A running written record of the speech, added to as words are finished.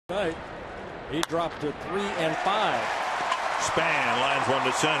Right. He dropped to 3 and 5. Span lines one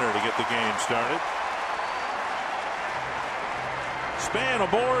to center to get the game started. Span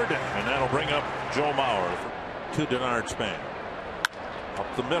aboard, and that'll bring up Joe Mauer to Denard Span.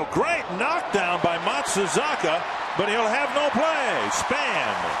 Up the middle, great knockdown by Matsuzaka, but he'll have no play.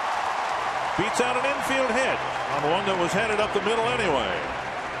 Span beats out an infield hit on one that was headed up the middle anyway.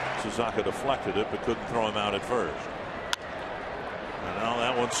 Matsuzaka deflected it, but couldn't throw him out at first. And now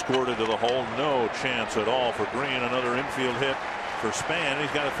that one scored into the hole. No chance at all for Green. Another infield hit for Span.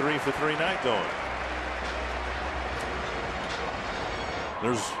 He's got a 3-for-3 night going.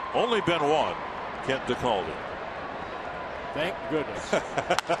 There's only been one. Kent DeCalder. Thank goodness.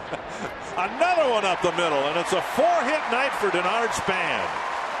 Another one up the middle, and it's a 4-hit night for Denard Span.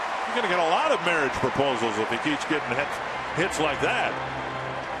 You're going to get a lot of marriage proposals if he keeps getting hits like that.